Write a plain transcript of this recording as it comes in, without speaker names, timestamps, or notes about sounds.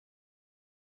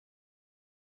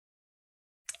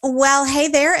Well, hey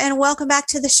there, and welcome back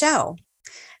to the show.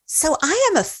 So, I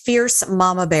am a fierce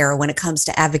mama bear when it comes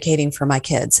to advocating for my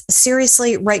kids.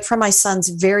 Seriously, right from my son's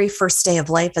very first day of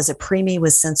life as a preemie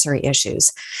with sensory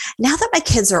issues. Now that my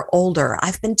kids are older,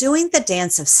 I've been doing the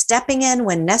dance of stepping in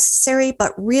when necessary,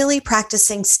 but really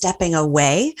practicing stepping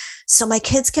away so my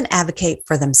kids can advocate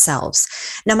for themselves.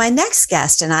 Now, my next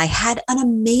guest and I had an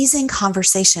amazing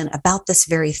conversation about this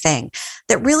very thing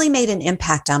that really made an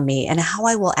impact on me and how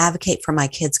I will advocate for my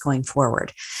kids going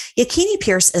forward. Yakini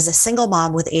Pierce is a single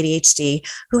mom with ADHD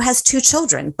who has two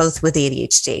children, both with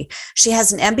ADHD. She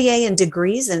has an MBA and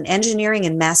degrees in engineering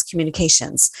and mass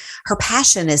communications. Her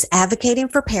passion is advocating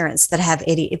for parents that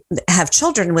have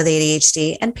children with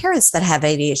ADHD and parents that have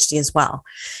ADHD as well.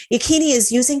 Yakini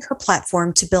is using her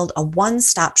platform to build a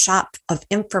one-stop shop of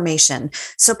information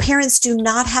so parents do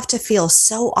not have to feel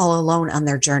so all alone on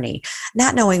their journey,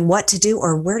 not knowing what to do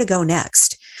or where to go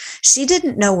next. She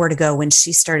didn't know where to go when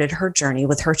she started her journey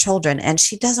with her children, and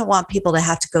she doesn't want people to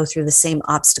have to go through the same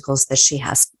obstacles that she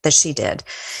did.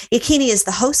 Yakini is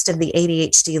the host of the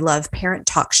ADHD Love Parent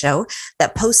Talk Show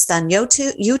that posts on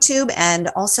YouTube and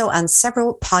also on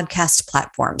several podcast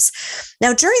platforms.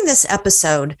 Now, during this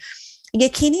episode,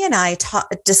 Yakini and I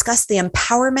discuss the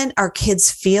empowerment our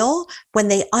kids feel when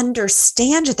they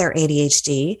understand their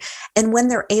ADHD and when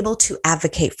they're able to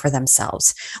advocate for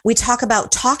themselves. We talk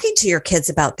about talking to your kids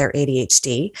about their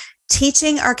ADHD,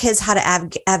 teaching our kids how to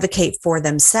advocate for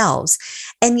themselves,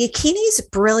 and Yakini's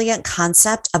brilliant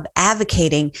concept of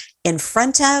advocating in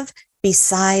front of,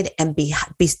 beside, and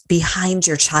behind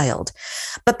your child.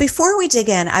 But before we dig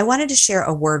in, I wanted to share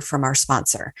a word from our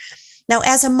sponsor. Now,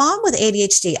 as a mom with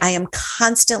ADHD, I am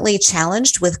constantly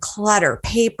challenged with clutter,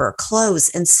 paper,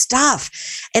 clothes, and stuff.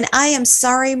 And I am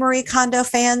sorry, Marie Kondo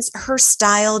fans, her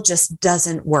style just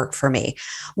doesn't work for me.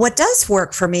 What does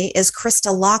work for me is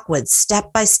Krista Lockwood's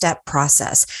step-by-step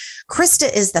process. Krista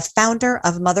is the founder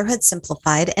of Motherhood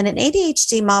Simplified and an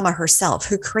ADHD mama herself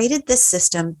who created this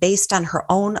system based on her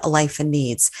own life and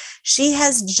needs. She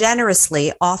has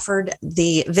generously offered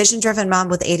the vision-driven mom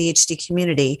with ADHD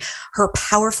community her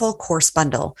powerful course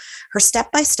bundle. Her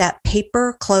step-by-step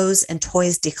paper, clothes, and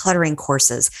toys decluttering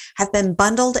courses have been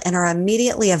bundled and are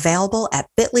immediately available at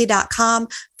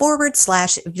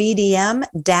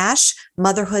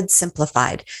bit.ly/VDM-Motherhood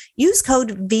Simplified. Use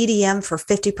code VDM for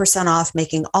 50% off,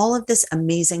 making all of this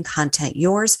amazing content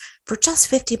yours for just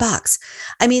 $50.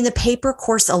 I mean, the paper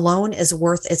course alone is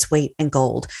worth its weight in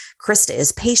gold. Krista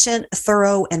is patient,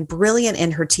 thorough, and brilliant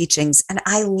in her teachings, and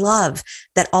I love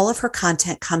that all of her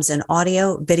content comes in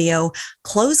audio, video,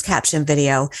 closed caption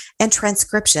video, and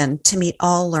transcription to meet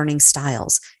all learning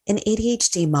styles. An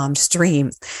ADHD mom's dream.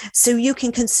 So you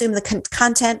can consume the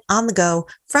content on the go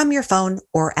from your phone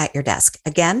or at your desk.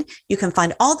 Again, you can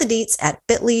find all the deets at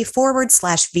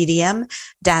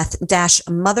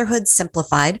bit.ly/VDM-Motherhood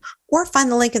Simplified, or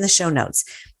find the link in the show notes.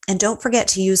 And don't forget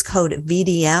to use code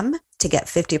VDM to get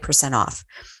 50% off.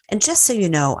 And just so you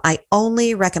know, I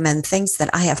only recommend things that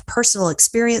I have personal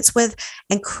experience with,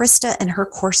 and Krista and her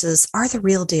courses are the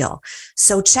real deal.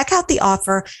 So check out the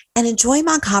offer and enjoy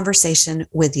my conversation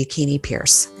with Yakini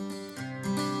Pierce.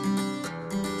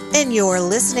 And you're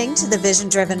listening to the Vision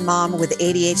Driven Mom with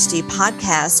ADHD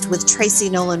podcast with Tracy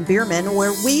Nolan Bierman,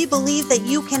 where we believe that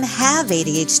you can have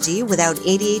ADHD without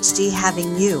ADHD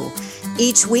having you.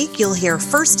 Each week, you'll hear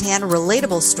firsthand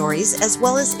relatable stories as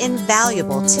well as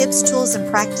invaluable tips, tools,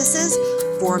 and practices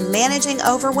for managing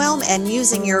overwhelm and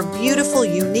using your beautiful,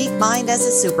 unique mind as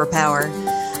a superpower.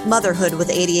 Motherhood with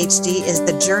ADHD is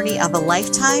the journey of a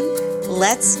lifetime.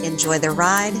 Let's enjoy the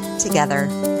ride together.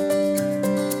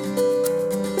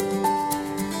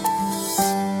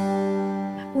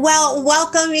 Well,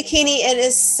 welcome, Yakini. It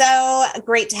is so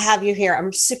great to have you here.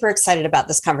 I'm super excited about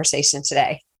this conversation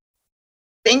today.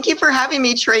 Thank you for having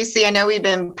me, Tracy. I know we've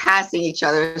been passing each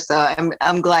other, so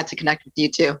I'm glad to connect with you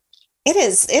too. It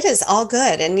is all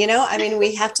good. And,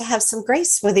 we have to have some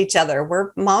grace with each other.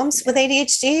 We're moms with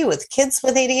ADHD, with kids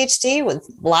with ADHD, with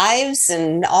lives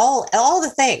and all the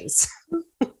things.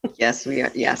 Yes, we are.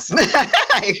 Yes,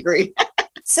 I agree.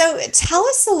 So tell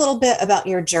us a little bit about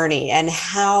your journey and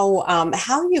how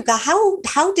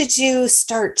did you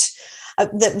start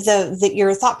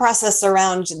your thought process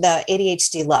around the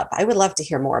ADHD Love? I would love to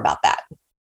hear more about that.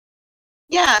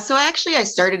 Yeah, so actually I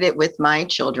started it with my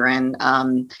children.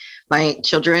 My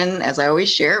children, as I always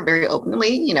share very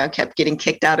openly, kept getting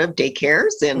kicked out of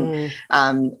daycares and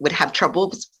would have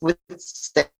trouble with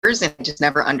stairs, and just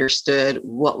never understood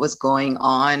what was going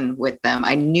on with them.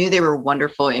 I knew they were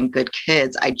wonderful and good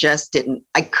kids. I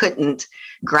couldn't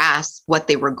grasp what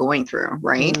they were going through.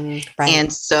 Right. Right.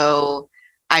 And so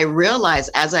I realized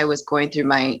as I was going through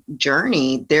my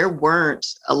journey, there weren't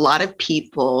a lot of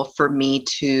people for me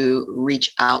to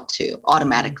reach out to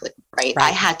automatically, right?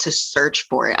 I had to search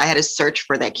for it. I had to search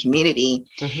for that community.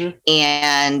 Mm-hmm.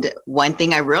 And one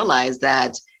thing I realized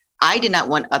that I did not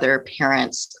want other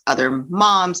parents, other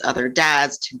moms, other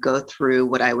dads to go through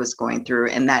what I was going through.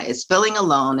 And that is feeling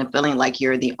alone and feeling like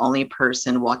you're the only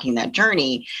person walking that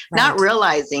journey, not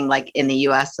realizing like in the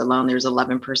US alone, there's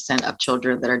 11% of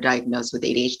children that are diagnosed with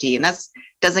ADHD. And that's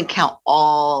doesn't count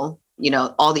all,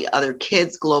 all the other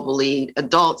kids globally,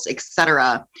 adults,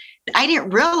 etc. I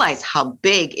didn't realize how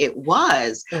big it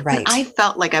was. Right. I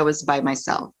felt like I was by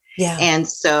myself. Yeah. And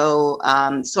so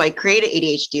I created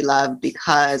ADHD Love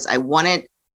because I wanted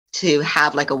to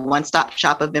have like a one-stop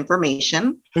shop of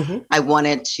information. Mm-hmm. I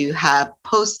wanted to have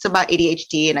posts about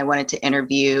ADHD, and I wanted to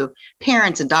interview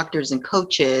parents and doctors and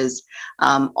coaches,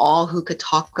 all who could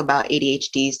talk about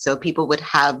ADHD. So people would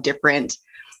have different,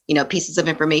 pieces of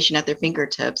information at their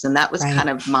fingertips. And that was kind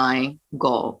of my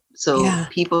goal. So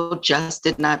people just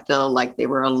did not feel like they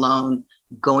were alone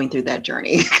going through that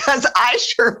journey, because I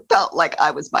sure felt like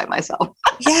I was by myself.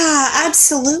 Yeah,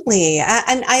 absolutely.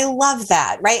 And I love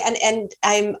that. Right. And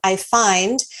I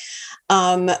find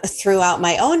throughout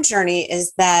my own journey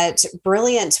is that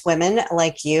brilliant women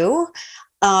like you,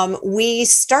 we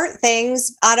start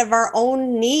things out of our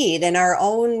own need and our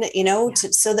own,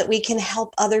 so that we can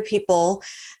help other people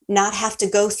not have to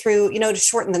go through, to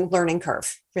shorten the learning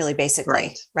curve, really,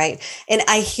 basically. Right. And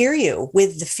I hear you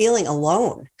with the feeling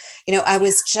alone. I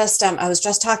was just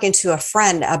talking to a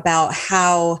friend about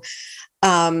how,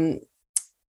 some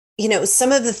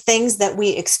of the things that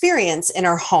we experience in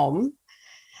our home,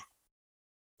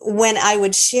 when I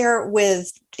would share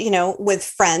with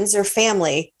friends or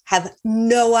family, have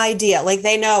no idea. Like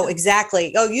they know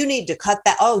exactly, oh, you need to cut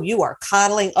that. Oh, you are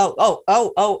coddling.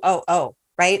 Oh.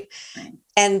 Right.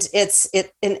 And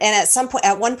and at some point,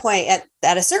 at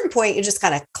a certain point, you just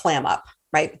kind of clam up,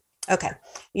 right? Okay.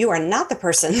 You are not the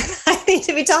person I need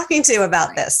to be talking to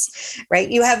about this, right?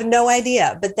 You have no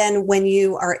idea. But then when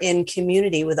you are in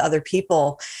community with other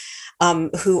people,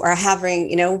 who are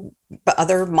having,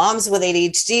 other moms with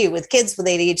ADHD, with kids with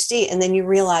ADHD, and then you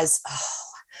realize, oh,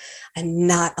 I'm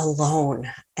not alone.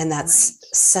 And that's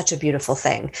such a beautiful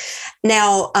thing.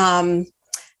 Now,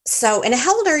 and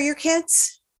how old are your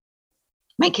kids?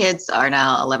 My kids are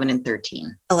now 11 and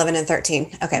 13. 11 and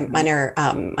 13. Okay.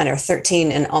 Mm-hmm. Mine are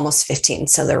 13 and almost 15.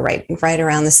 So they're right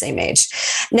around the same age.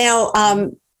 Now,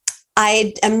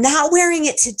 I am not wearing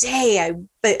it today.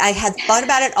 But I had thought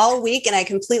about it all week and I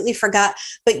completely forgot.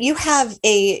 But you have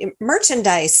a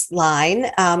merchandise line,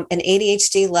 an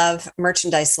ADHD Love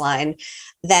merchandise line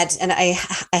and I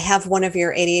have one of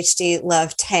your ADHD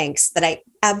Love tanks that I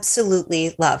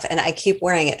absolutely love. And I keep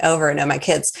wearing it over. And my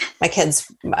kids,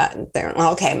 they're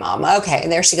okay, Mom. Okay.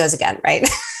 And there she goes again. Right.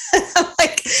 I'm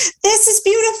like, this is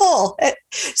beautiful.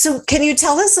 So can you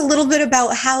tell us a little bit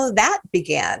about how that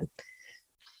began?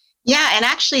 Yeah. And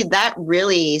actually that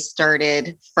really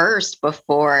started first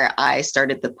before I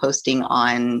started the posting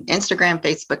on Instagram,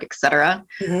 Facebook, et cetera.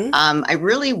 Mm-hmm. I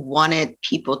really wanted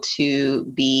people to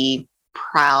be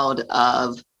proud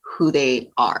of who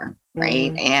they are.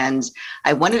 Right. Mm-hmm. And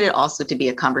I wanted it also to be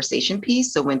a conversation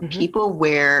piece. So when mm-hmm. people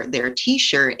wear their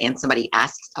t-shirt and somebody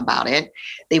asks about it,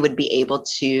 they would be able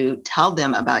to tell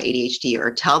them about ADHD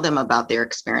or tell them about their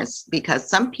experience, because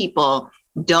some people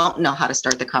don't know how to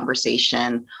start the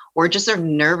conversation or just are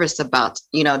nervous about,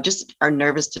 just are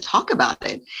nervous to talk about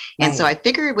it. And so I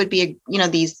figured it would be,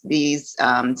 these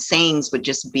sayings would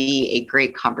just be a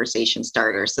great conversation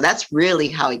starter. So that's really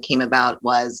how it came about.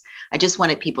 Was I just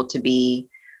wanted people to be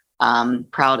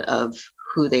proud of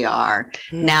who they are.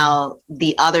 Mm. Now,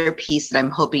 the other piece that I'm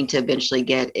hoping to eventually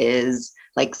get is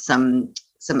like some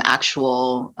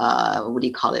actual,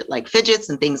 like fidgets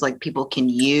and things like people can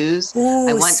use. Ooh,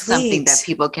 I want sweet. Something that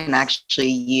people can actually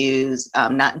use,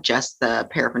 not just the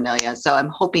paraphernalia. So I'm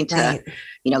hoping to,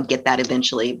 get that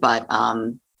eventually. But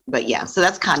yeah, so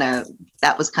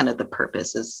that was kind of the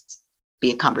purpose, is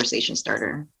be a conversation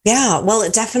starter. Yeah, well,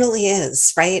 it definitely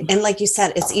is, right? And like you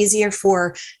said, it's easier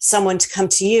for someone to come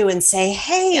to you and say,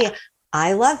 hey, yeah.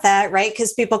 I love that, right?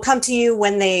 Because people come to you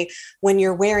when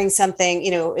you're wearing something,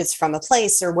 it's from a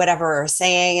place or whatever, or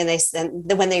saying, and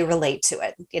when they relate to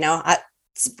it,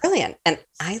 it's brilliant. And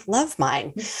I love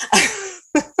mine.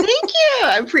 Thank you.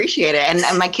 I appreciate it. And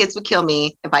my kids would kill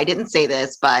me if I didn't say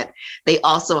this, but they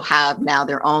also have now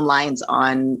their own lines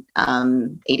on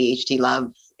ADHD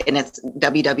Love, and it's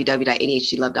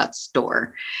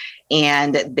www.adhdlove.store.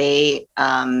 And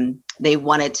they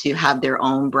wanted to have their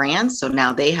own brands. So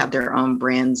now they have their own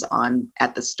brands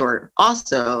at the store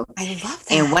also. I love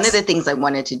that. And one of the things I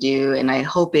wanted to do, and I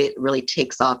hope it really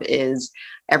takes off, is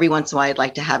every once in a while I'd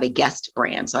like to have a guest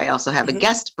brand. So I also have a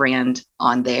guest brand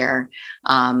on there,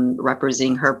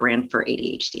 representing her brand for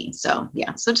ADHD. So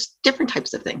yeah, so just different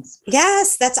types of things.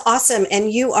 Yes, that's awesome.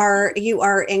 And you are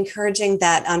encouraging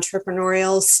that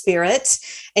entrepreneurial spirit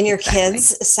in your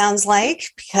kids, sounds like,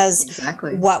 because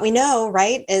what we know,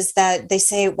 right, is that they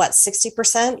say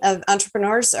 60% of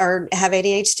entrepreneurs have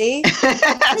ADHD.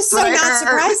 It's so not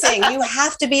surprising. You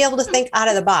have to be able to think out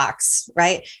of the box,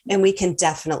 right? And we can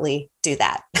definitely do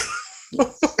that.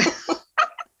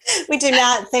 We do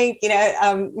not think,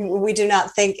 we do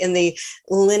not think in the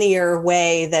linear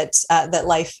way that that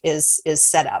life is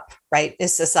set up, right?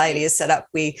 As society is set up,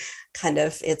 we kind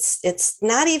of, it's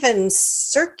not even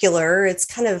circular. It's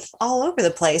kind of all over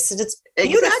the place, and it's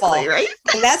beautiful, right?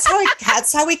 And that's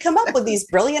how we come up with these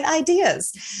brilliant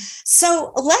ideas.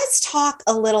 So let's talk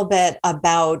a little bit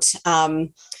about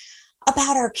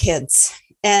our kids,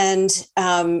 and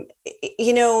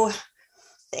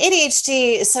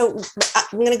ADHD. So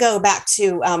I'm going to go back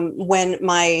to when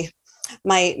my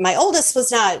oldest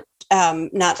was not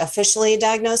officially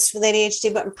diagnosed with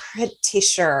ADHD, but I'm pretty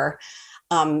sure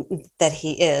that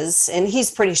he is, and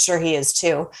he's pretty sure he is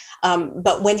too.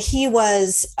 But when he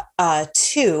was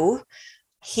 2,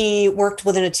 he worked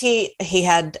with an OT. He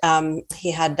had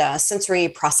sensory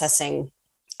processing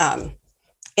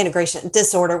integration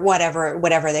disorder,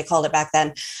 whatever they called it back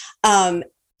then.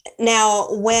 Now,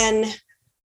 when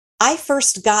I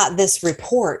first got this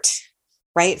report,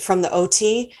 right, from the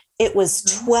OT, it was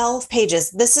 12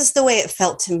 pages. This is the way it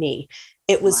felt to me.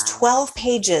 It was 12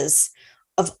 pages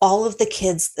of all of the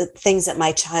things that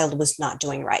my child was not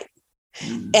doing right.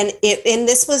 And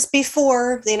this was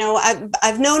before,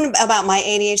 I've known about my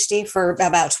ADHD for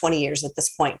about 20 years at this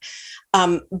point.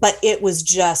 But it was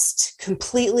just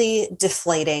completely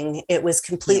deflating. It was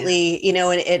completely,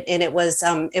 and it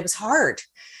was hard.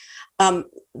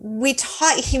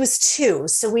 He was 2,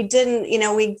 so we didn't,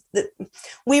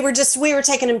 we were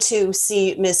taking him to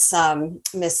see Miss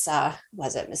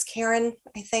Karen,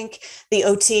 I think, the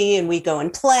OT, and we go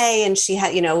and play, and she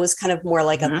had, it was kind of more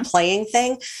like a playing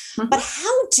thing. But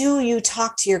how do you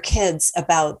talk to your kids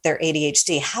about their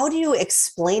ADHD? How do you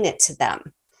explain it to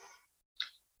them?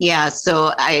 Yeah,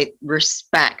 so I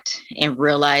respect and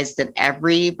realize that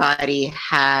everybody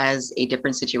has a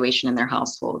different situation in their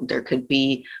household. There could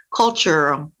be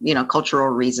cultural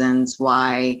reasons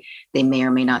why they may or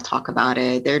may not talk about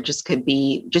it. There just could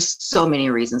be just so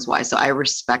many reasons why. So I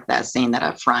respect that, saying that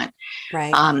up front.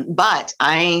 Right. But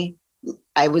I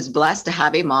was blessed to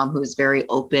have a mom who was very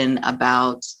open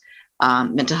about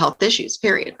mental health issues,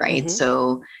 period. Right.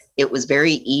 So it was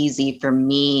very easy for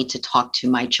me to talk to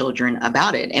my children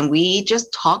about it. And we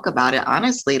just talk about it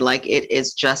honestly, like it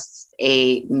is just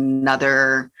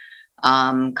another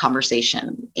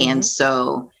conversation. And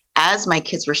so as my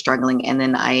kids were struggling, and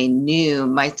then I knew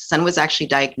my son was actually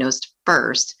diagnosed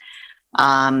first.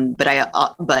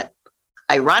 But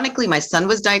ironically, my son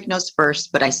was diagnosed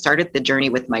first, but I started the journey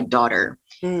with my daughter.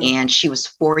 And she was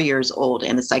 4 years old,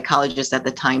 and the psychologist at the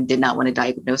time did not want to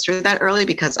diagnose her that early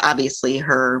because obviously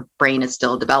her brain is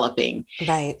still developing.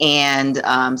 Right. And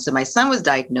so my son was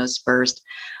diagnosed first,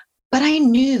 but I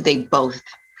knew they both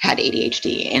had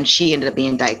ADHD, and she ended up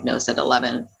being diagnosed at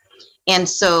 11. And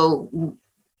so,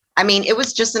 I mean, it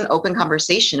was just an open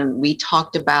conversation. We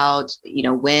talked about,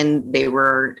 when they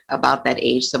were about that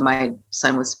age. So my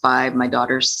son was 5, my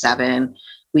daughter's 7.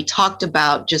 We talked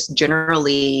about just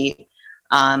generally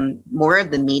more of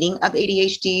the meaning of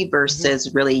ADHD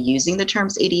versus really using the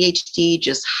terms ADHD,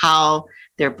 just how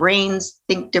their brains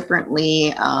think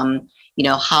differently.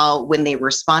 How when they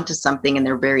respond to something and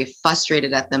they're very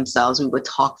frustrated at themselves, we would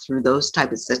talk through those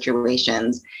type of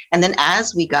situations. And then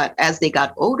as they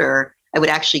got older, I would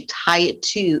actually tie it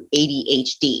to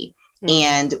ADHD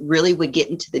and really would get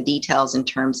into the details in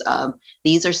terms of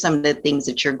these are some of the things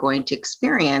that you're going to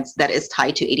experience that is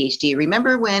tied to ADHD.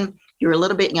 Remember when you were a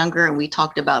little bit younger and we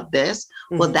talked about this?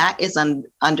 Well, that is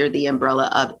under the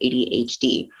umbrella of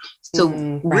ADHD. So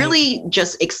really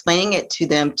just explaining it to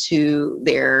them, to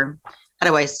their, how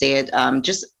do I say it?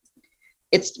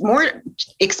 It's more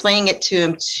explaining it to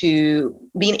them to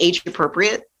being age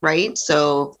appropriate, right?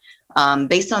 So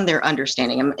based on their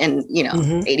understanding, and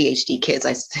ADHD kids,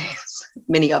 I say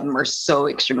many of them are so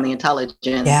extremely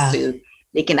intelligent. So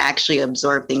they can actually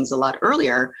absorb things a lot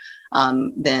earlier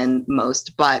than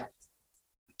most. But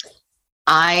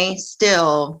I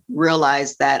still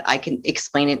realize that I can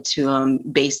explain it to them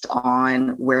based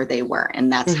on where they were.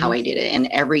 And that's how I did it. And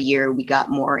every year we got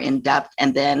more in depth.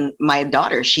 And then my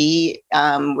daughter, she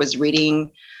was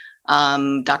reading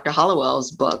Dr.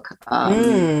 Hollowell's book, of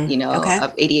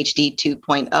ADHD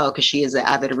 2.0, because she is an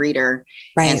avid reader.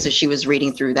 Right. And so she was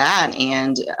reading through that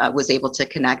and was able to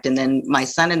connect. And then my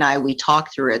son and I, we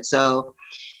talked through it. So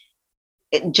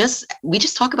we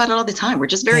just talk about it all the time. We're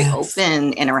just very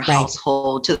open in our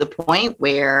household, to the point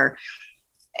where,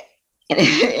 and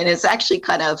it's actually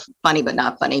kind of funny, but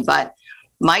not funny, but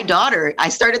my daughter, I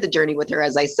started the journey with her,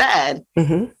 as I said.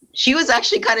 She was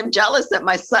actually kind of jealous that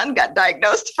my son got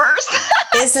diagnosed first.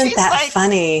 Isn't that like,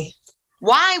 funny?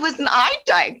 Why wasn't I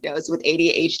diagnosed with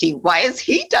ADHD? Why is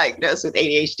he diagnosed with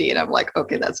ADHD? And I'm like,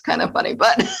 okay, that's kind of funny,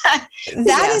 but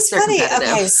that is funny.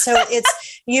 Okay. So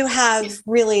you have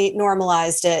really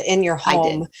normalized it in your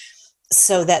home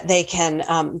so that they can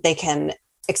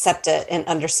accept it and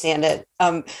understand it.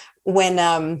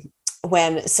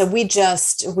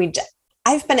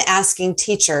 I've been asking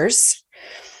teachers,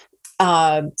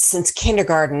 since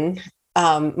kindergarten.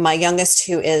 My youngest,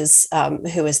 who is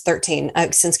 13,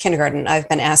 since kindergarten, I've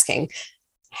been asking,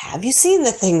 have you seen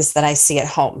the things that I see at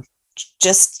home?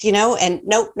 Just, and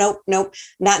nope,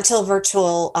 not until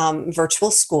virtual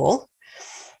school.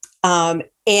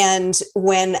 And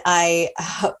when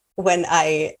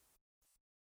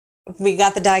we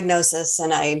got the diagnosis,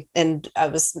 and I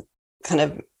was kind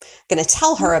of going to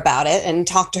tell her about it and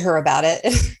talk to her about it.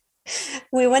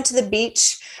 We went to the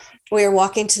beach. We were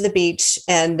walking to the beach,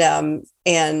 and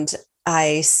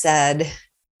I said,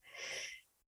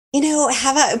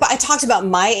 I talked about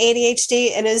my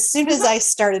ADHD, and as soon as I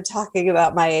started talking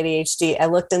about my ADHD, I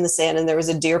looked in the sand and there was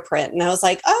a deer print, and I was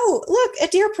like, "Oh, look,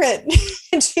 a deer print."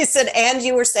 And she said, "And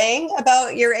you were saying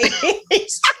about your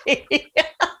ADHD?"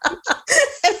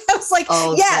 And I was like,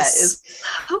 "Oh, yes."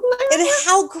 And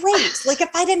how great! Like,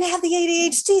 if I didn't have the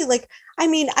ADHD,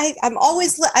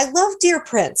 I love deer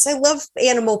prints. I love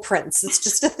animal prints. It's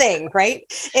just a thing, right?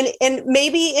 And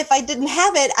maybe if I didn't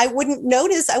have it, I wouldn't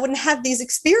notice. I wouldn't have these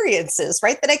experiences,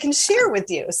 right, that I can share with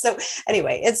you. So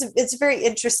anyway, it's very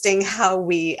interesting how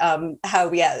we and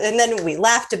then we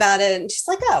laughed about it, and she's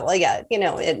like, "Oh, well, yeah,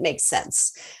 it makes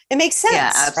sense. It makes sense,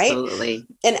 yeah, absolutely." Right?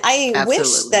 And I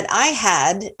wish that I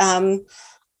had.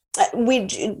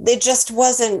 It just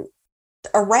wasn't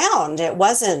around. It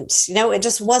wasn't, it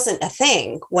just wasn't a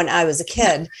thing when I was a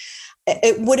kid.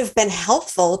 It would have been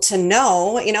helpful to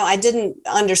know, I didn't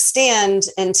understand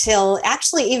until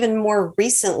actually even more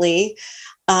recently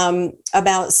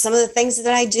about some of the things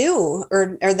that I do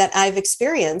or that I've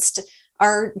experienced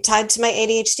are tied to my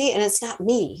ADHD, and it's not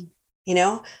me,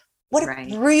 what a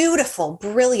beautiful,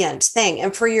 brilliant thing.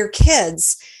 And for your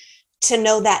kids to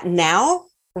know that now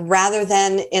rather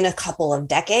than in a couple of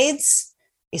decades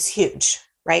is huge,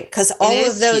 right? Because all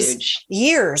of those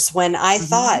years when I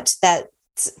thought that,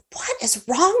 what is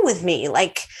wrong with me?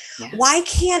 Like, why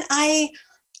can't I,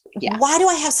 why do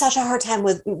I have such a hard time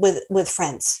with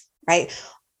friends, right?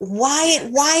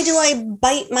 Why do I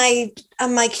bite my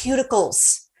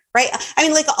cuticles, right? I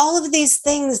mean, like all of these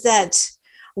things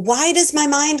why does my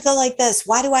mind go like this?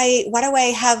 Why do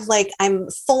I have I'm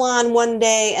full on one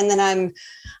day and then I'm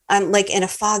like in a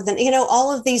fog, then,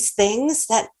 all of these things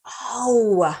that,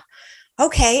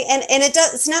 okay. And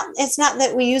it's not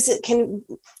that we use it,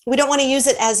 we don't want to use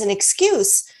it as an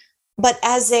excuse, but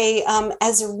as a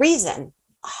reason.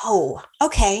 Oh,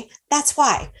 okay. That's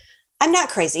why I'm not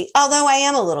crazy. Although I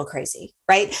am a little crazy.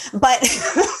 Right. But,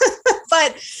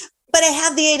 but I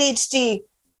have the ADHD,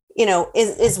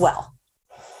 as well.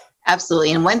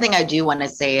 Absolutely. And one thing I do want to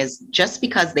say is just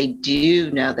because they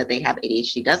do know that they have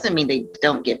ADHD doesn't mean they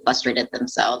don't get frustrated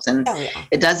themselves. And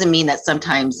it doesn't mean that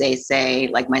sometimes they say,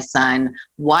 like my son,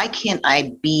 why can't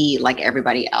I be like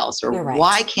everybody else? Or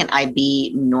why can't I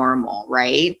be normal?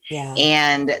 Right. Yeah.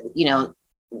 And,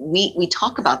 we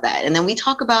talk about that. And then we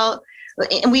talk about,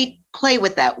 and we play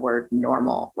with that word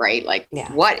normal, right? Like,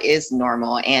 what is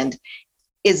normal? And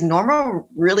is normal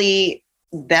really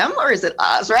them or is it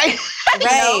us, right?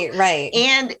 Right.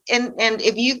 And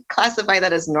if you classify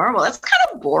that as normal, that's kind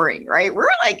of boring, right? We're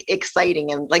like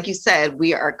exciting. And like you said,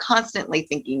 we are constantly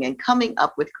thinking and coming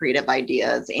up with creative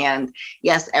ideas. And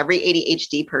yes, every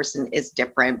ADHD person is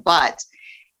different, but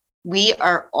we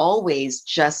are always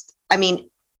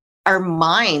our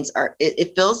minds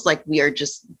it feels like we are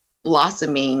just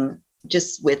blossoming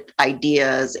just with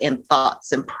ideas and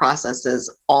thoughts and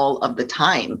processes all of the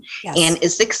time. Yes. And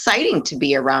it's exciting to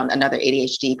be around another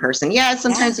ADHD person. Yeah,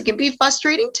 sometimes it can be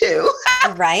frustrating too.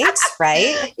 Right.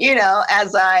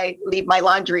 As I leave my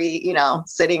laundry,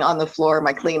 sitting on the floor,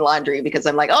 my clean laundry, because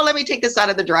I'm like, oh, let me take this out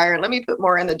of the dryer and let me put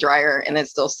more in the dryer, and it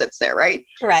still sits there, right?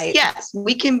 Right. Yes,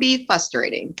 we can be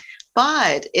frustrating,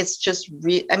 but it's just,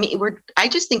 I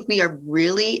just think we are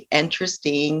really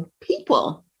interesting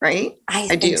people. Right?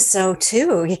 I think so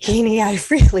too, Yakini. I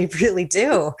really, really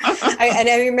do.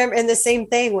 I remember, and the same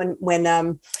thing when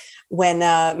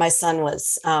my son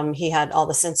was, he had all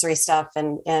the sensory stuff,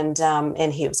 and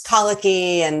he was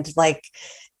colicky, and like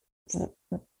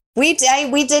we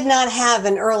did not have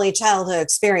an early childhood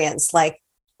experience like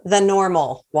the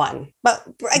normal one. But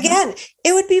again,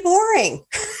 it would be boring.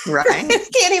 Right.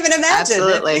 Can't even imagine.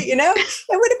 Absolutely. It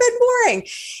would have been boring.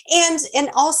 And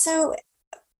also,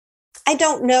 I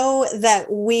don't know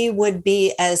that we would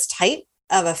be as tight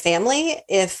of a family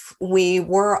if we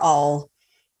were all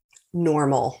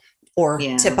normal or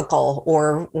typical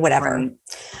or whatever.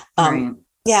 Right.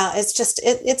 Yeah, it's just,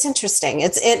 it's interesting.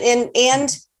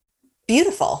 And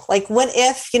beautiful. Like, what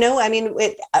if,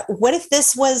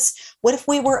 what if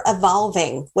we were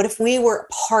evolving? What if we were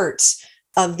part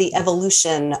of the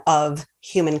evolution of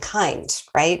humankind,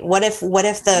 right? What if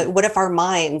our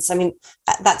minds,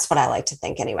 that's what I like to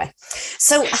think anyway.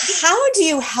 So how do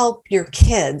you help your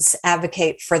kids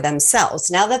advocate for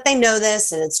themselves now that they know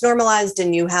this and it's normalized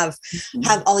and you have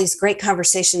all these great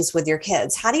conversations with your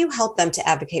kids? How do you help them to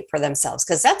advocate for themselves?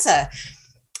 Because that's a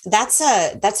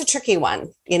tricky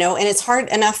one, and it's hard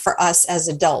enough for us as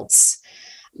adults.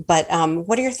 But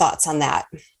what are your thoughts on that?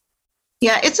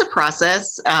 Yeah, it's a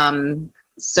process.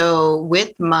 So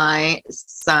with my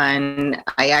son,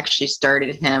 I actually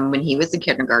started him when he was in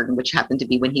kindergarten, which happened to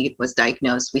be when he was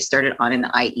diagnosed. We started on an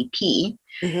IEP.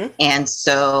 Mm-hmm. And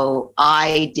so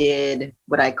I did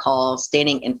what I call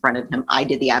standing in front of him. I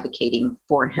did the advocating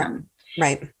for him.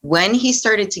 Right. When he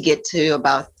started to get to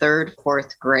about third,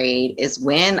 fourth grade is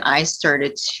when I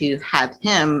started to have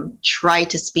him try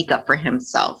to speak up for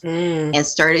himself and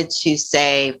started to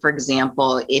say, for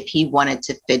example, if he wanted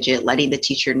to fidget, letting the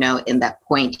teacher know in that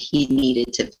point he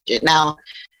needed to fidget. Now,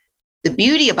 the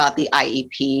beauty about the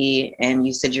IEP, and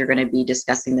you said you're going to be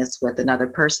discussing this with another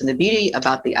person, the beauty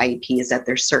about the IEP is that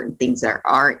there's certain things that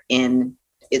are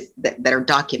that are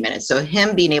documented. So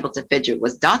him being able to fidget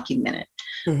was documented.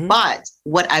 Mm-hmm. But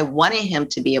what I wanted him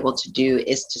to be able to do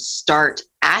is to start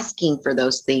asking for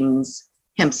those things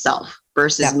himself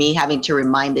versus me having to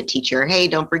remind the teacher, hey,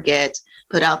 don't forget,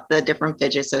 put out the different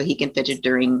fidgets so he can fidget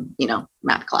during,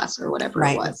 math class or whatever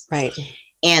it was. Right.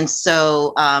 And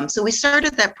so, so we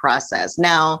started that process.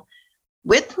 Now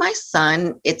with my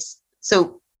son,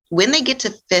 so when they get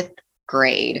to fifth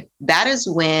grade, that is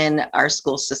when our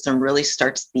school system really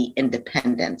starts the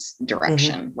independence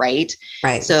direction, right?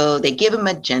 Right. So they give them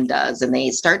agendas and they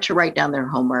start to write down their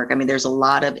homework. There's a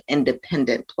lot of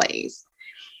independent plays,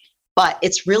 but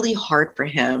it's really hard for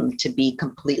him to be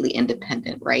completely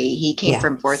independent, right? He came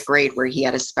from fourth grade where he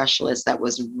had a specialist that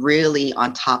was really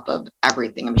on top of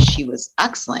everything. She was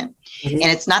excellent. Mm-hmm.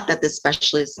 And it's not that the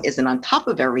specialist isn't on top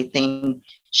of everything.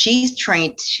 She's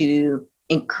trying to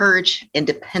encourage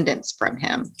independence from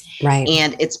him. Right.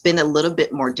 And it's been a little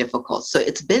bit more difficult. So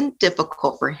it's been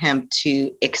difficult for him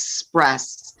to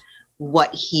express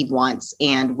what he wants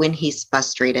and when he's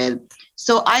frustrated.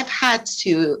 So I've had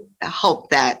to help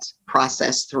that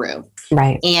process through.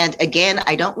 Right. And again,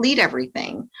 I don't lead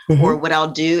everything. Or what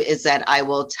I'll do is that I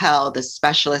will tell the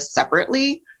specialist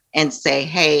separately and say,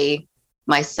 hey,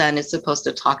 my son is supposed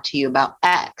to talk to you about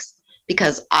X.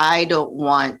 Because I don't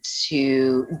want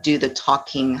to do the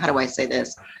talking. How do I say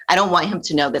this? I don't want him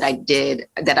to know that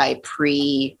I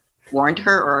pre-warned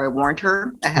her or I warned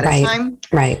her ahead of time.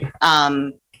 Right.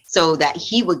 So that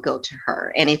he would go to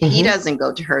her. And if he doesn't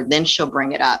go to her, then she'll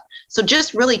bring it up. So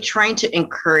just really trying to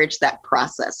encourage that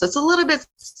process. So it's a little bit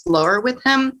slower with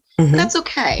him, but that's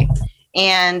okay.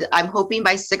 And I'm hoping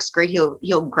by sixth grade,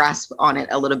 he'll grasp on it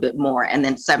a little bit more. And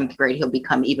then seventh grade, he'll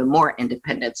become even more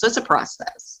independent. So it's a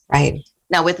process. Right.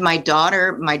 Now with my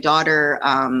daughter,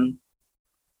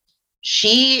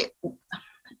 she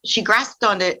grasped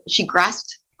on it. She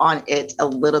grasped on it a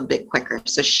little bit quicker.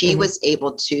 So she was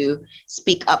able to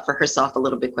speak up for herself a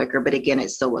little bit quicker. But again,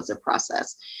 it still was a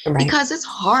process because it's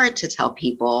hard to tell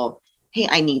people, hey,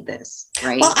 I need this,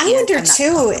 right? Well, I wonder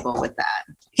too with that.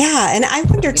 Yeah. And I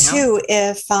wonder too,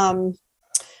 if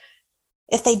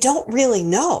they don't really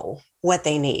know what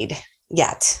they need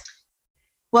yet.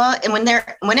 Well, and when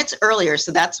it's earlier,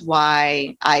 so that's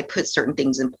why I put certain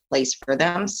things in place for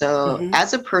them. So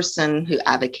as a person who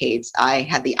advocates, I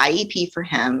had the IEP for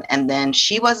him, and then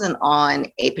she wasn't on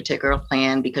a particular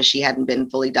plan because she hadn't been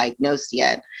fully diagnosed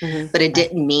yet. But it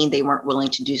didn't mean they weren't willing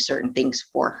to do certain things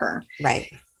for her. Right.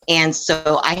 And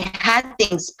so I had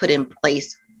things put in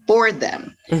place for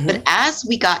them. But as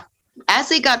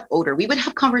they got older, we would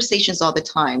have conversations all the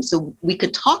time. So we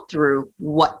could talk through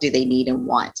what do they need and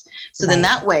want. So then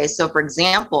that way, so for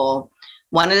example,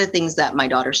 one of the things that my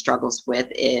daughter struggles with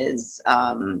is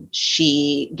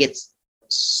she gets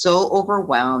so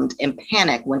overwhelmed and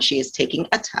panic when she is taking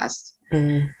a test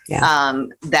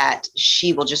that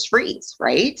she will just freeze,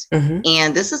 right?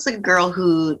 And this is a girl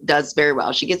who does very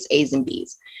well. She gets A's and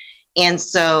B's. And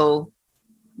so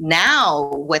now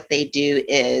what they do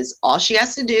is all she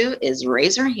has to do is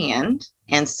raise her hand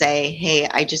and say, hey,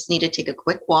 I just need to take a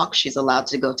quick walk. She's allowed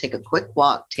to go take a quick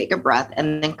walk, take a breath,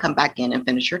 and then come back in and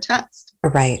finish her test.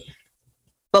 Right.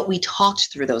 But we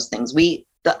talked through those things. The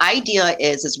idea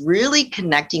is really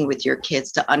connecting with your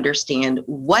kids to understand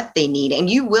what they need. And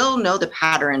you will know the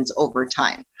patterns over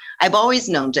time. I've always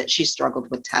known that she struggled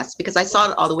with tests because I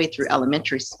saw it all the way through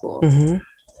elementary school.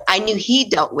 I knew he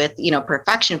dealt with,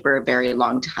 perfection for a very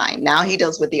long time. Now he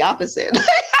deals with the opposite.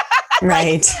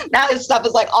 Right. Now his stuff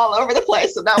is like all over the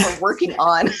place. So now we're working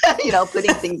on,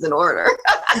 putting things in order.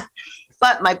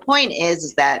 But my point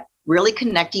is that really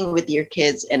connecting with your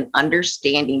kids and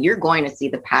understanding, you're going to see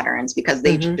the patterns because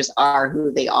they just are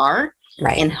who they are.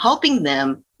 Right. And helping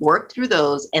them work through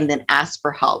those and then ask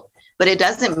for help. But it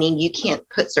doesn't mean you can't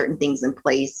put certain things in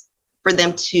place for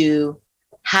them to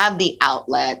have the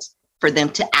outlet for them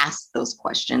to ask those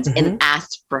questions and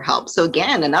ask for help. So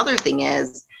again, another thing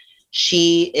is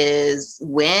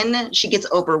when she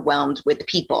gets overwhelmed with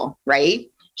people, right?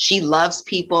 She loves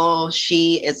people.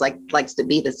 She is likes to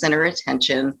be the center of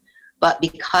attention. But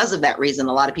because of that reason,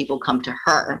 a lot of people come to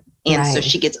her. And so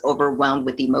she gets overwhelmed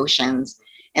with emotions.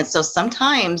 And so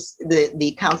sometimes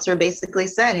the counselor basically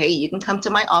said, hey, you can come to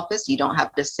my office. You don't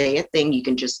have to say a thing. You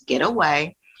can just get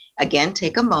away. Again,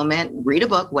 take a moment, read a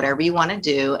book, whatever you want to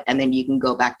do, and then you can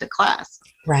go back to class.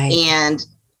 Right. And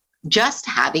just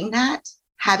having that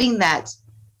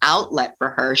outlet for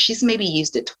her, she's maybe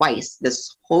used it twice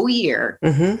this whole year,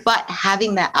 but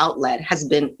having that outlet has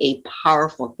been a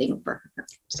powerful thing for her.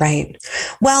 Right.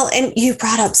 Well, and you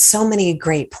brought up so many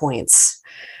great points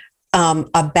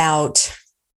about,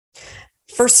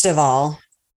 first of all,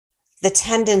 the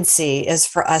tendency is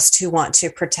for us to want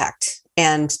to protect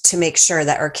and to make sure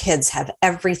that our kids have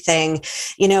everything,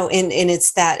 and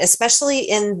it's that, especially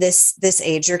in this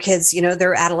age, your kids,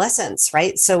 they're adolescents,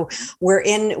 right? So we're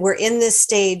in this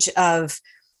stage of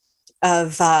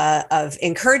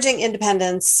encouraging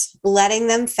independence, letting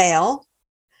them fail,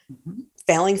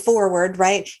 failing forward,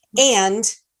 right?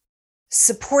 And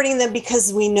supporting them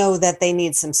because we know that they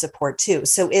need some support too.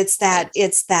 So it's that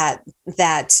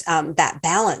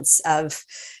balance of,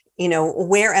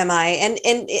 where am I?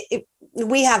 And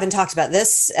we haven't talked about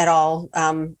this at all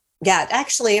yet.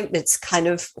 Actually, it's kind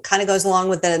of goes along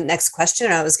with the next question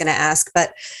I was going to ask.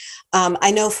 But I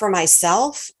know for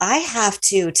myself, I have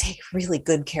to take really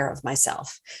good care of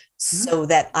myself so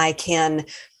that I can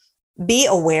be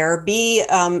aware, be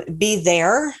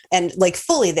there and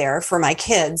fully there for my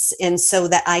kids. And so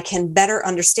that I can better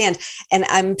understand. And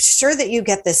I'm sure that you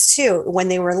get this too. When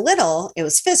they were little, it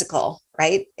was physical,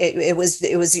 right? It was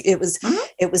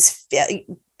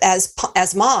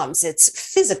as moms,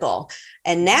 it's physical.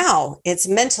 And now it's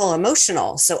mental,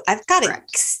 emotional. So I've got to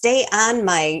stay on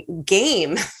my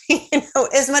game,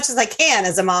 as much as I can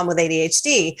as a mom with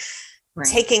ADHD,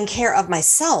 taking care of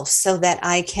myself so that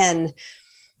I can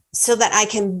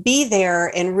be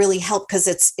there and really help. Cause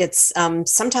it's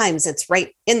sometimes it's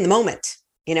right in the moment,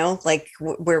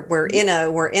 we're in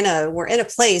a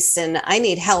place and I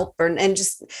need help and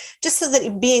just so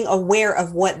that being aware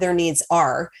of what their needs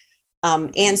are.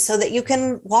 And so that you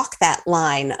can walk that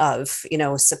line of,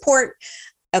 support.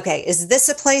 Okay, is this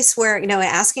a place where,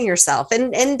 asking yourself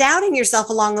and doubting yourself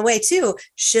along the way too,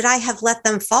 should I have let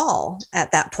them fall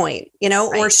at that point,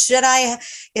 or should I,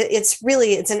 it's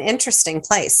an interesting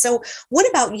place. So what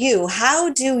about you? How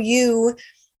do you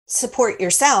support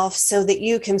yourself so that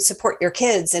you can support your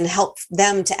kids and help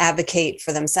them to advocate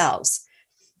for themselves?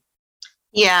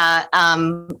 Yeah,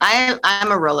 I'm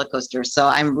a roller coaster, so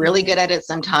I'm really good at it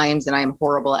sometimes, and I'm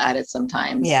horrible at it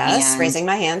sometimes. Yes, raising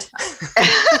my hand.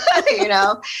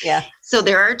 Yeah. So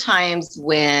there are times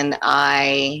when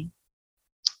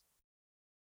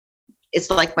it's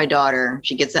like my daughter,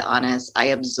 she gets it honest. I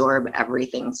absorb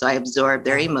everything. So I absorb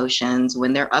their emotions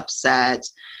when they're upset,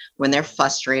 when they're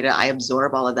frustrated, I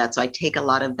absorb all of that. So I take a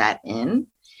lot of that in.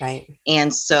 Right.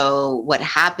 And so what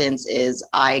happens is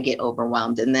I get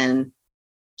overwhelmed, and then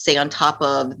say on top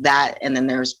of that, and then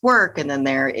there's work, and then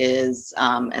there is,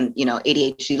 and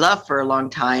ADHD love for a long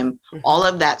time, all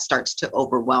of that starts to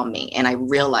overwhelm me. And I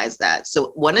realize that. So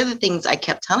one of the things I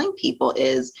kept telling people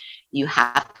is you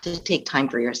have to take time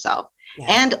for yourself. Yeah.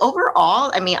 And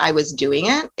overall, I mean, I was doing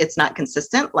it. It's not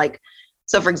consistent.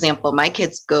 So for example, my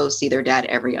kids go see their dad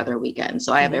every other weekend.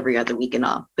 So I have every other weekend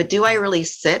off. But do I really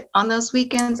sit on those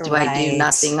weekends? Do I do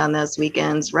nothing on those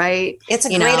weekends? Right. It's a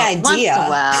great idea. Once in a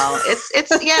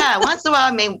while, once in a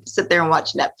while I may sit there and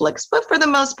watch Netflix. But for the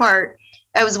most part,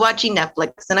 I was watching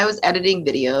Netflix and I was editing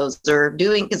videos or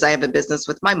doing, because I have a business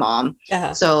with my mom.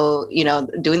 Uh-huh. So,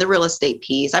 doing the real estate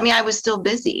piece. I mean, I was still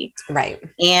busy. Right.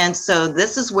 And so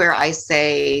this is where I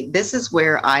say, this is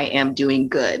where I am doing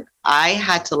good. I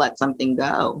had to let something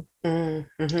go.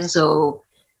 Mm-hmm. So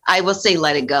I will say,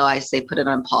 let it go. I say, put it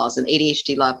on pause. And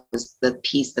ADHD love was the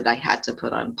piece that I had to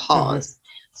put on pause.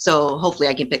 Mm-hmm. So hopefully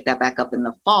I can pick that back up in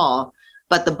the fall.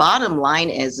 But the bottom line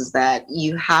is that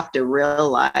you have to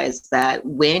realize that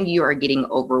when you are getting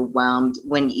overwhelmed,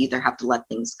 when you either have to let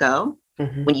things go,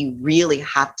 when you really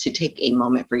have to take a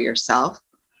moment for yourself,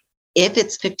 if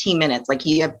it's 15 minutes, like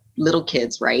you have little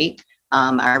kids, right?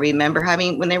 I remember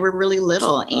having when they were really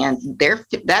little, and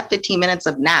that 15 minutes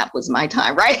of nap was my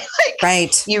time, right?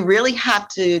 Right. You really have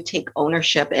to take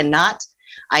ownership and not,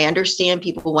 I understand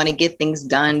people want to get things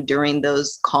done during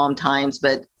those calm times,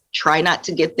 but try not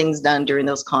to get things done during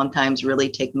those calm times. Really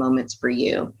take moments for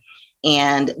you.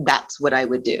 And that's what I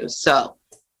would do. So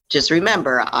just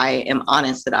remember, I am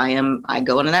honest that I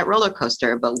go on that roller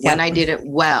coaster, but when I did it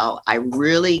well, I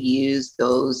really used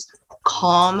those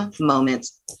calm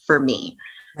moments for me,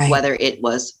 whether it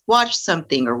was watch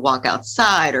something or walk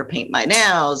outside or paint my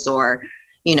nails or,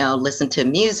 listen to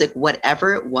music,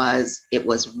 whatever it was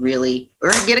really,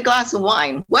 or get a glass of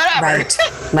wine, whatever.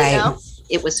 Right.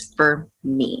 It was for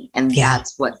me. And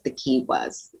that's what the key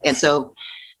was. And so,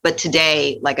 but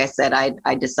today, like I said,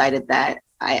 I decided that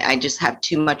I just have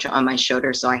too much on my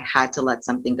shoulder. So I had to let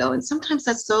something go. And sometimes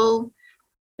that's so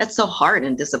hard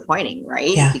and disappointing,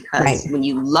 right? Yeah, because when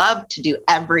you love to do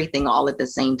everything all at the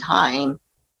same time,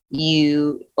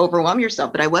 you overwhelm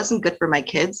yourself. But I wasn't good for my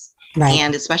kids. Right.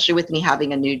 And especially with me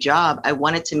having a new job, I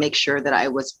wanted to make sure that I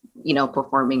was,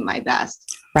 performing my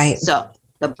best. Right. So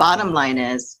the bottom line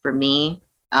is for me,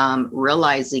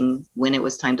 realizing when it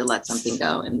was time to let something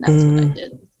go. And that's what I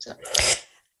did. So.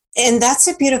 And that's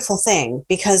a beautiful thing,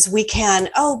 because we can,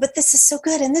 but this is so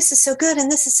good. And this is so good. And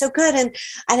this is so good. And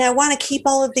I want to keep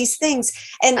all of these things.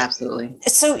 And absolutely.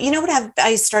 So, what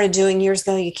I started doing years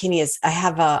ago, Yakini, is I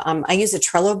have I use a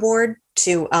Trello board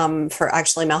for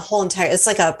actually my whole entire, it's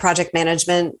like a project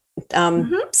management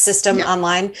system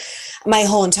online. My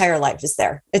whole entire life is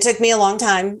there. It took me a long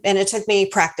time and it took me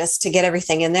practice to get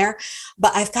everything in there,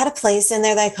 but I've got a place in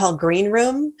there that I call Green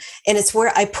Room. And it's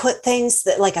where I put things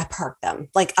that I park them,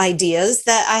 like ideas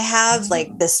that I have,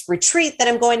 like this retreat that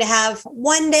I'm going to have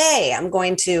one day. I'm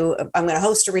going to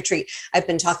host a retreat. I've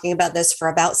been talking about this for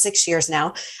about 6 years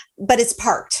now, but it's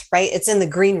parked, right? It's in the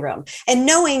Green Room. And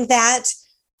knowing that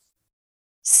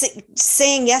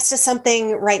saying yes to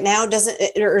something right now doesn't,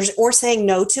 or saying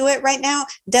no to it right now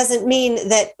doesn't mean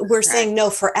that we're saying no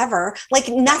forever. Like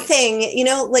nothing,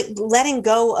 letting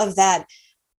go of that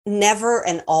never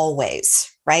and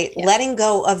always, right? Yeah. Letting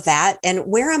go of that. And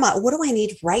where am I? What do I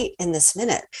need right in this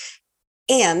minute?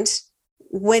 And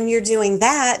when you're doing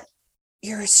that,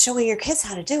 you're showing your kids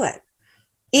how to do it.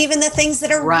 Even the things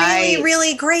that are really,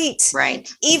 really great.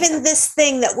 Right. Even this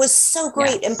thing that was so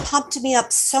great and pumped me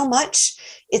up so much,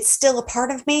 it's still a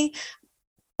part of me,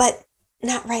 but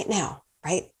not right now,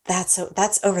 right? That's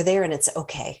over there and it's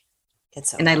okay.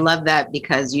 It's okay. And I love that,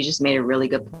 because you just made a really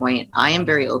good point. I am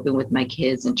very open with my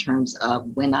kids in terms of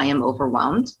when I am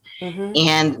overwhelmed. Mm-hmm.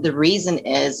 And the reason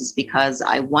is because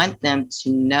I want them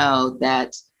to know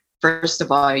that, first of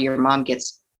all, your mom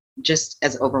gets just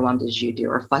as overwhelmed as you do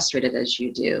or frustrated as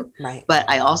you do. Right. But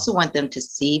I also want them to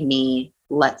see me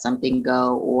let something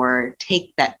go or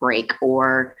take that break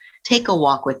or take a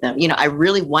walk with them. I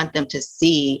really want them to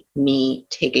see me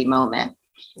take a moment.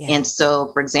 Yeah. And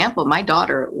so, for example, my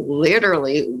daughter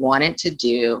literally wanted to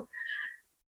do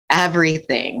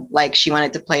everything. Like she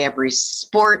wanted to play every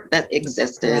sport that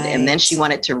existed. Right. And then she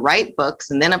wanted to write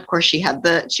books. And then of course she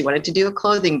wanted to do a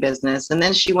clothing business. And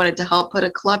then she wanted to help put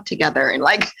a club together. And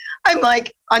I'm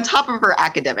on top of her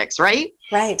academics. Right.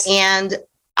 Right. And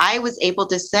I was able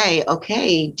to say,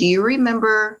 okay, do you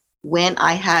remember when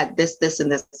I had this,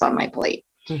 and this on my plate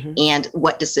and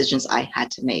what decisions I had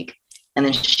to make? And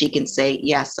then she can say,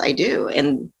 yes, I do.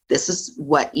 And this is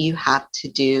what you have to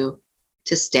do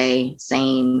to stay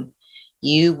sane.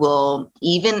 You will,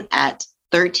 even at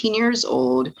 13 years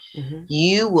old,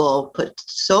 you will put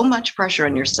so much pressure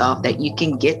on yourself that you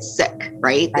can get sick,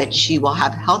 right? That you will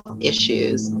have health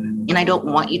issues. And I don't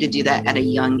want you to do that at a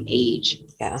young age.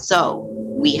 Yeah. So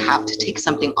we have to take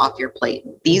something off your plate.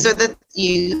 These are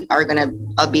you are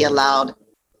going to be allowed.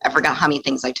 I forgot how many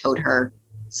things I told her.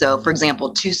 So, for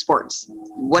example, 2 sports.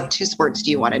 What 2 sports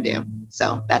do you want to do?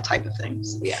 So that type of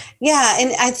things. Yeah. Yeah.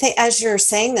 And I think as you're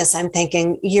saying this, I'm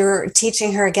thinking you're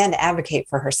teaching her again to advocate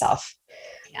for herself.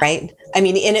 Yeah. Right. I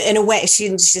mean, in a way,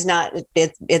 she's not,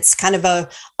 it's kind of a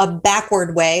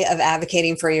backward way of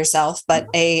advocating for yourself, but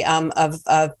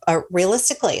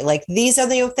realistically, like, these are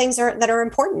the things that are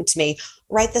important to me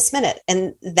right this minute.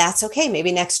 And that's okay.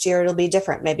 Maybe next year it'll be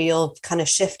different. Maybe you'll kind of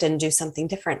shift and do something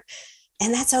different,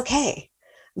 and that's okay.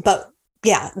 But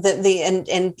yeah,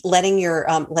 and letting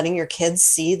your kids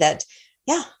see that,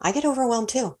 yeah, I get overwhelmed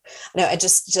too. No, I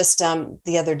just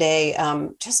the other day,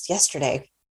 just yesterday,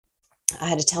 I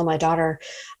had to tell my daughter,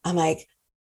 I'm like,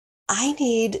 I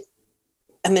need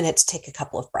a minute to take a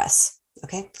couple of breaths.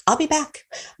 Okay, I'll be back,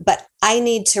 but I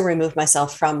need to remove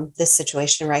myself from this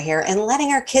situation right here, and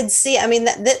letting our kids see. I mean,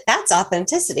 that's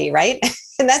authenticity, right?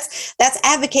 And that's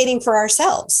advocating for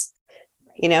ourselves,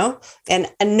 and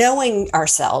knowing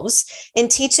ourselves and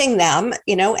teaching them,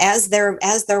 as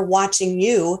they're watching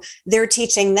you, they're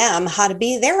teaching them how to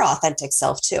be their authentic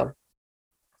self too.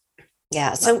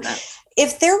 Yeah. So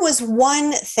if there was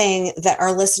one thing that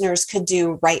our listeners could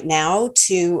do right now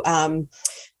to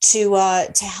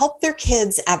help their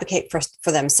kids advocate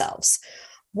for themselves,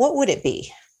 what would it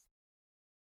be?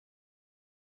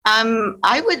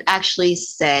 I would actually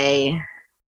say,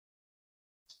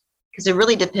 because it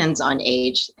really depends on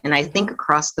age, and I think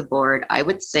across the board, I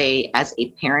would say, as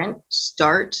a parent,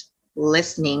 start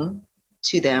listening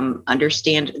to them,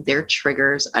 understand their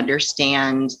triggers,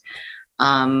 understand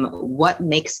what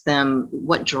makes them,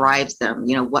 what drives them,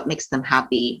 what makes them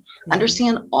happy,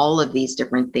 understand all of these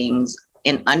different things,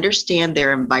 and understand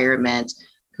their environment,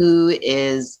 who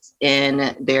is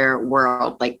in their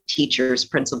world, like teachers,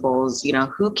 principals,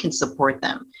 who can support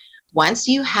them. Once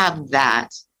you have that,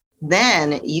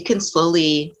 then you can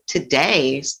slowly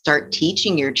today start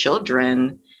teaching your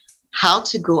children how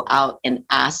to go out and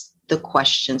ask the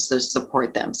questions to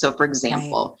support them. So, for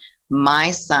example, my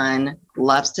son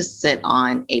loves to sit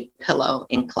on a pillow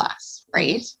in class,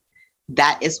 right?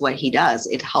 That is what he does.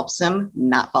 It helps him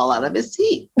not fall out of his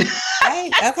seat.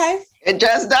 Right. Okay. It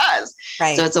just does.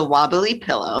 Right. So it's a wobbly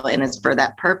pillow, and it's for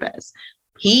that purpose.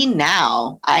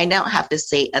 I don't have to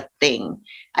say a thing.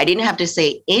 I didn't have to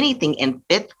say anything in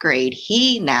 5th grade.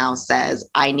 He now says,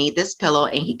 I need this pillow,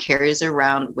 and he carries it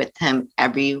around with him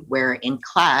everywhere in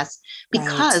class,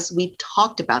 because we've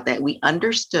talked about that. We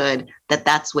understood that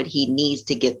that's what he needs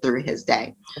to get through his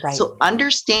day. Right. So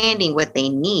understanding what they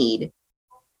need,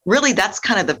 really, that's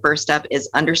kind of the first step, is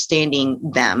understanding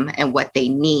them and what they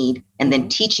need, and then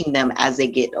teaching them as they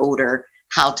get older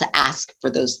how to ask for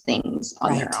those things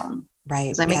on their own. Right.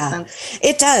 Does that make sense?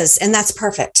 It does. And that's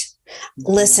perfect.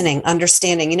 Listening,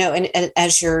 understanding, and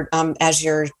as you're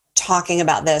talking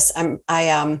about this,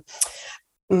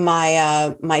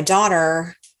 my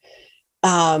daughter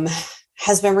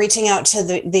has been reaching out to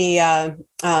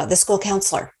the school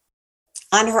counselor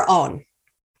on her own,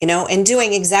 and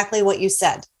doing exactly what you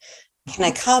said. Can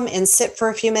I come and sit for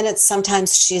a few minutes?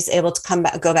 Sometimes she's able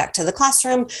to go back to the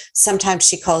classroom. Sometimes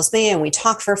she calls me and we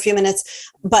talk for a few minutes,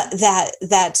 but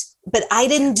I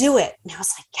didn't do it. And I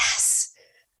was like, yes.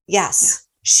 Yeah.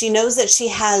 She knows that she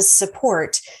has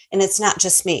support, and it's not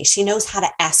just me. She knows how to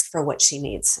ask for what she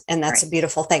needs. And that's a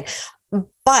beautiful thing.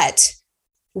 But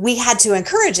we had to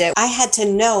encourage it. I had to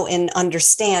know and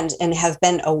understand and have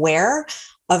been aware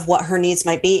of what her needs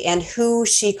might be, and who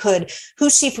she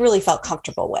really felt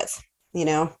comfortable with,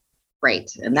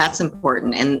 Right. And that's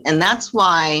important. And that's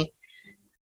why,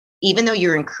 even though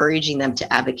you're encouraging them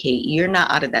to advocate, you're not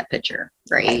out of that picture,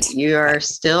 right? You are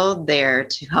still there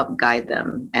to help guide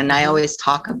them. And I always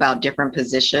talk about different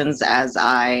positions as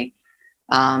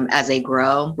they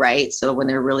grow, right? So when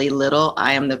they're really little,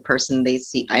 I am the person they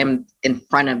see. I am in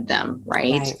front of them,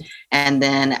 right? And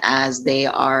then as they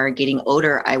are getting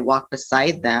older, I walk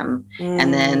beside them.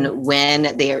 And then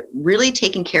when they're really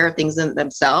taking care of things in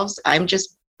themselves, I'm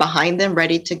just behind them,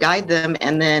 ready to guide them.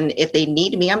 And then if they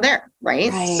need me, I'm there,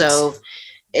 right? So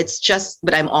it's just,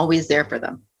 but I'm always there for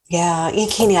them. Yeah,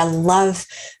 Kini, I love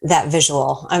that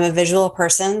visual. I'm a visual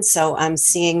person, so I'm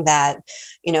seeing that,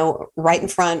 right in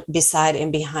front, beside,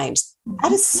 and behind.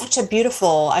 That is such a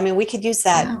beautiful. I mean, we could use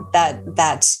that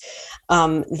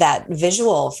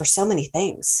visual for so many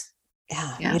things.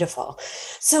 Yeah, beautiful.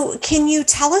 So can you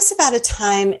tell us about a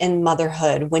time in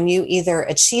motherhood when you either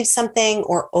achieved something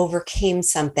or overcame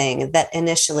something that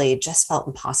initially just felt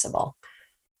impossible?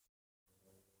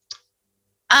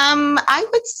 I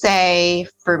would say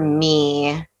for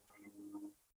me,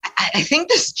 I think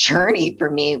this journey for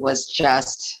me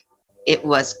it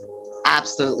was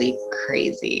absolutely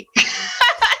crazy.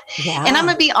 Yeah. And I'm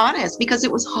going to be honest, because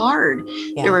it was hard.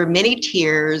 Yeah. There were many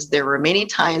tears. There were many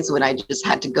times when I just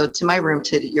had to go to my room,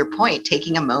 to your point,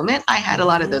 taking a moment. I had a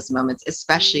lot of those moments,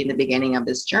 especially in the beginning of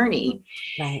this journey.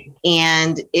 Right.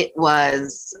 And it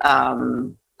was,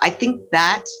 I think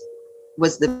that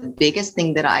was the biggest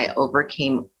thing that I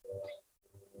overcame.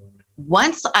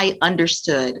 Once I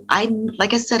understood,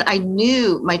 like I said, I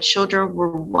knew my children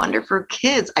were wonderful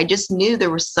kids. I just knew there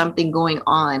was something going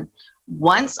on.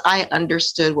 Once I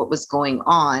understood what was going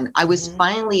on, I was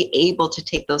finally able to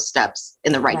take those steps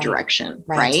in the right direction,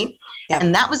 right? Yep.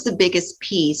 And that was the biggest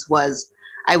piece, was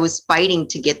I was fighting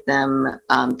to get them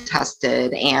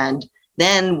tested. And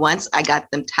then once I got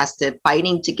them tested,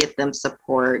 fighting to get them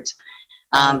support.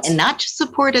 And not just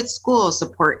support at school,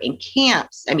 support in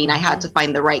camps. I mean, I had to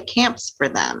find the right camps for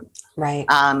them. Right.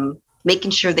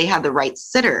 Making sure they have the right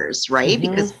sitters, right?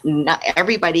 Because not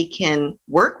everybody can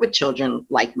work with children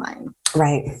like mine.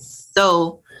 Right.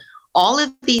 So all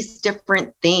of these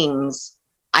different things,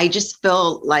 I just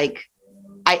felt like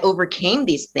I overcame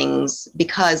these things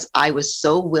because I was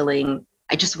so willing.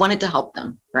 I just wanted to help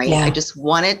them, right? Yeah. I just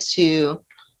wanted to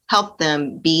help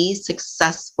them be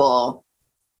successful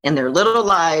in their little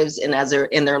lives and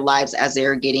in their lives as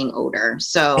they're getting older.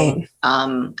 So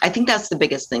I think that's the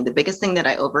biggest thing. The biggest thing that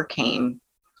I overcame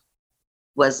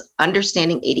was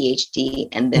understanding ADHD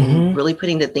and then really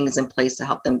putting the things in place to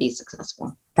help them be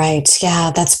successful. Right.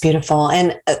 Yeah, that's beautiful.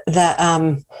 And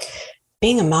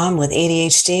being a mom with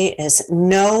ADHD is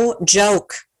no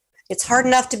joke. It's hard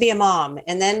enough to be a mom,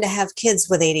 and then to have kids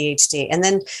with ADHD, and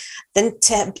then to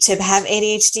have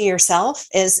ADHD yourself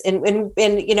is, and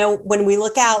you know, when we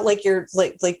look out, like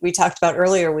we talked about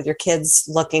earlier with your kids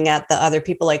looking at the other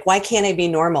people, like, why can't I be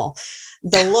normal?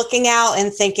 The looking out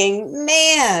and thinking,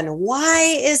 man,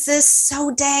 why is this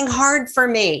so dang hard for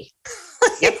me?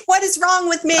 Like, what is wrong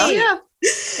with me? Oh,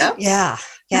 yeah.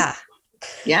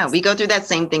 Yeah. We go through that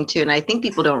same thing too. And I think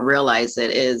people don't realize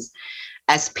it is,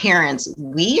 as parents,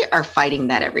 we are fighting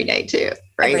that every day too,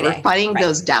 right? We're fighting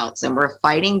those doubts, and we're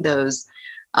fighting those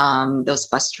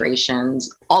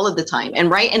frustrations all of the time.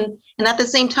 And and at the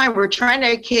same time, we're trying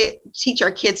to teach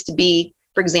our kids to be,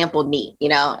 for example, neat, you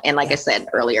know. And like I said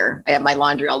earlier, I have my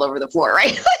laundry all over the floor,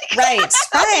 right? Right.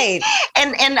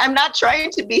 And I'm not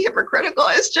trying to be hypocritical.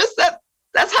 It's just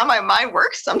that's how my mind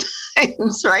works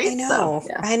sometimes, right?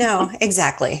 I know.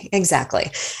 Exactly. And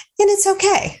it's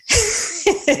okay.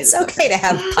 It's okay to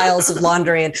have piles of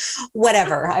laundry and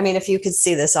whatever. I mean, if you could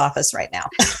see this office right now,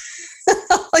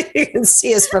 you can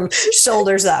see us from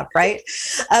shoulders up, right?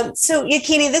 So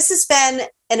Yakini, this has been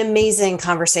an amazing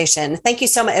conversation. Thank you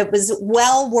so much. It was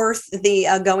well worth the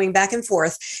going back and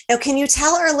forth. Now, can you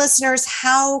tell our listeners,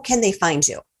 how can they find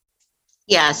you?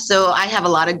 Yeah, so I have a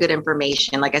lot of good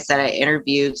information. Like I said, I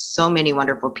interviewed so many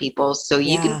wonderful people. So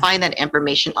you can find that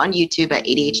information on YouTube at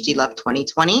ADHD Love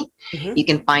 2020. You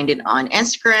can find it on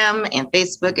Instagram and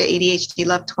Facebook at ADHD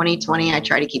Love 2020. I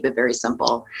try to keep it very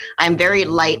simple. I'm very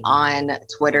light on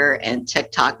Twitter and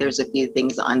TikTok. There's a few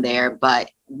things on there, but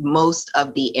most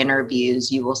of the interviews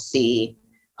you will see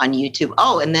on YouTube.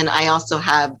 Oh, and then I also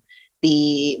have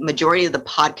the majority of the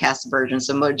podcast version.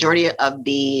 So majority of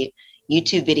the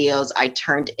YouTube videos I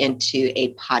turned into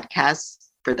a podcast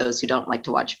for those who don't like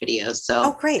to watch videos.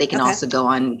 So they can also go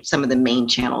on some of the main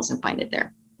channels and find it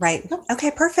there. Right.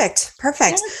 Okay, perfect.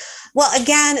 Yeah. Well,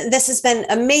 again, this has been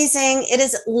amazing. It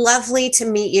is lovely to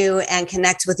meet you and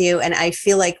connect with you. And I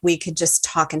feel like we could just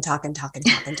talk and talk and talk and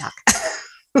talk and talk.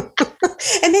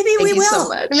 And maybe we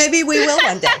will. So maybe we will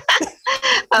one day.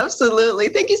 Absolutely.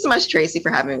 Thank you so much, Tracy,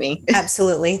 for having me.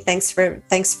 Absolutely. Thanks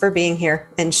for being here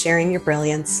and sharing your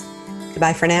brilliance.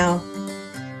 Goodbye for now.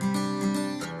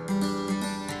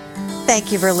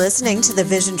 Thank you for listening to the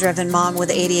Vision Driven Mom with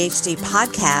ADHD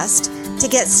podcast. To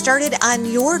get started on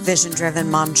your Vision Driven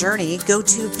Mom journey, go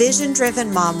to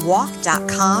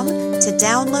visiondrivenmomwalk.com to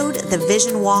download the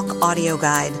Vision Walk audio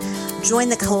guide. Join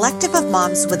the collective of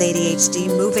moms with ADHD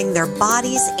moving their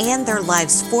bodies and their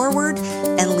lives forward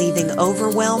and leaving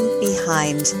overwhelm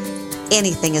behind.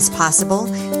 Anything is possible,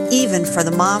 even for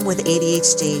the mom with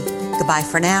ADHD. Goodbye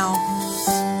for now.